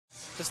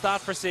to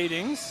start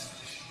proceedings.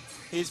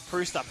 Here's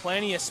Prewster,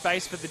 plenty of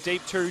space for the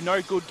deep two,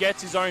 no good,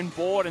 gets his own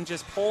board and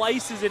just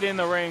places it in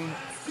the ring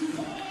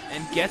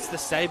and gets the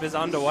Sabres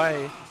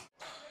underway.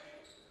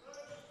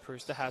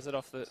 Prewster has it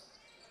off the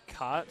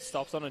cut,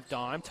 stops on a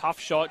dime, tough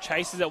shot,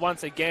 chases it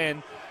once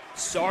again.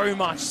 So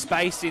much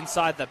space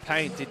inside the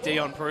paint did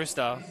Dion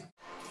Prewster.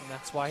 And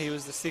that's why he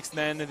was the 6th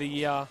man of the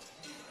year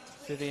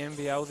for the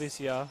NBL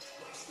this year.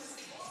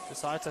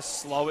 Decided to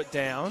slow it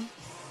down.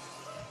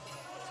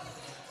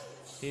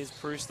 Here's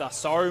Prewster,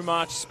 so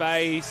much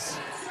space.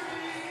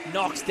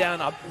 Knocks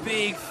down a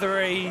big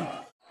 3.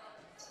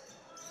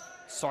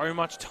 So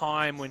much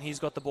time when he's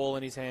got the ball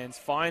in his hands.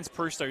 Finds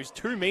Prewster, who's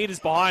 2 meters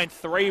behind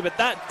 3, but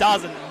that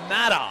doesn't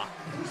matter.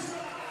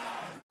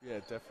 Yeah,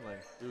 definitely.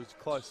 It was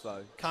close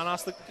though. Can't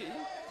ask the...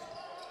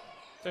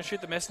 Don't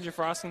shoot the messenger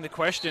for asking the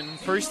question.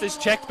 Prewster's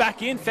checked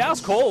back in. Foul's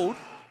called.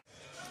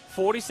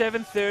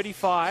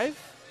 47-35.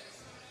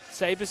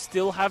 Sabres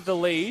still have the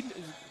lead.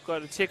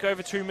 Got a tick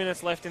over 2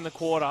 minutes left in the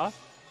quarter.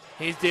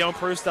 Here's Dion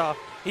Prewster.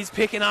 He's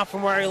picking up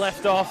from where he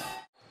left off.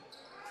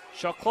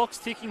 Shot clock's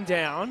ticking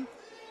down.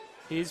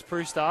 Here's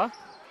Prewster.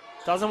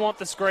 Doesn't want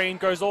the screen.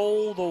 Goes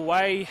all the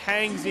way.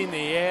 Hangs in the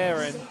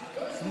air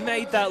and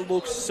made that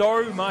look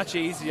so much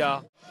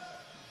easier.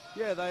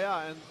 Yeah, they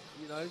are. And,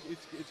 you know,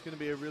 it's going to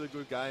be a really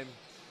good game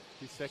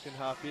this second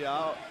half here.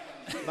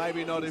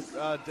 Maybe not if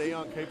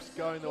Dion keeps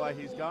going the way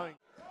he's going.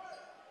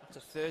 Up to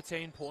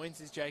 13 points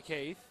is Jake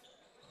Heath.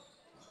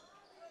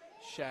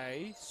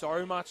 Shea,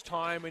 so much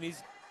time when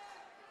he's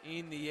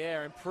in the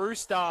air. And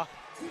Prewster.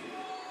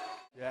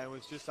 Yeah, and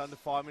with just under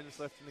 5 minutes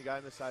left in the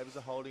game, the Sabres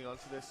are holding on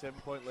to their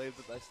 7-point lead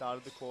that they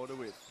started the quarter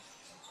with.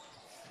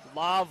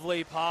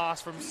 Lovely pass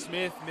from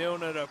Smith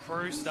Milner to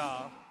Prewster.